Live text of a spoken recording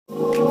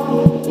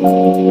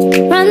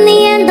From the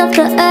end of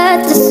the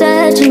earth to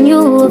search and you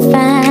will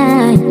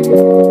find.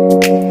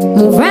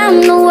 Move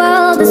round the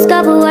world,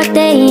 discover what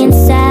they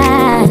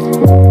inside.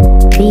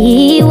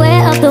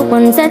 Beware of the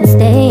ones that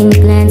stay and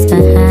glance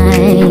behind.